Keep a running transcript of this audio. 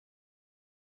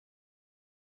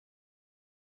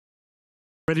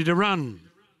Ready to run.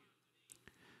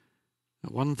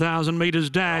 1,000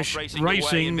 metres dash,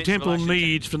 racing Temple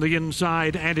Meads from the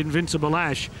inside and Invincible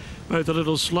Ash. Both a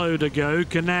little slow to go.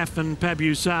 Kanaf and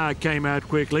Pabusar came out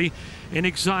quickly. In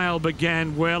Exile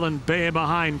began well and Bear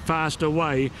Behind fast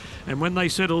away. And when they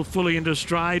settled fully into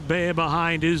stride, Bear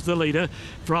Behind is the leader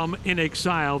from In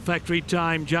Exile. Factory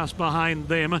Time just behind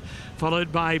them,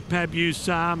 followed by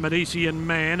Pabusar, Medicean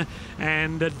Man,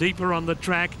 and deeper on the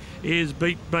track is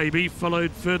Beat Baby,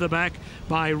 followed further back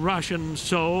by Russian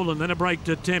Soul, and then a break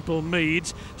to Temple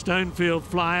Meads, Stonefield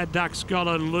Flyer, Duck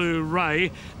Scholar, Lou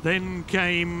Ray. Then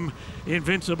came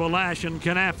Invincible Ash, and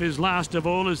Kanaf is last of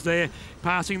all as they're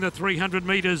passing the 300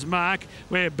 metres mark,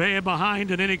 where Bear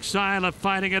Behind and In Exile are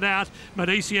fighting it out.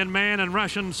 Medicean Man and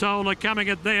Russian Soul are coming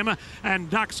at them, and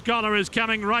Duck Scholar is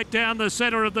coming right down the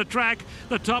centre of the track.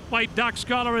 The top weight Duck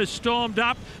Scholar is stormed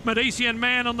up. Medicean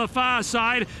Man on the far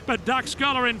side, but Duck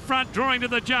Scholar in front, drawing to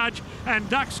the judge, and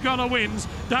Duck Scholar wins.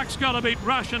 Duck Scholar beat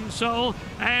Russian Soul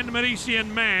and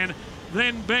Medicean Man.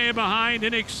 Then Bear Behind,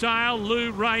 In Exile,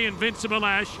 Lou Ray, Invincible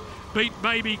Ash, Beat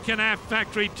Baby, Kanaf,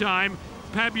 Factory Time.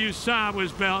 Pabusar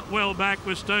was well back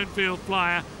with Stonefield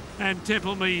Flyer, and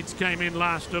Temple Meads came in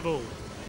last of all.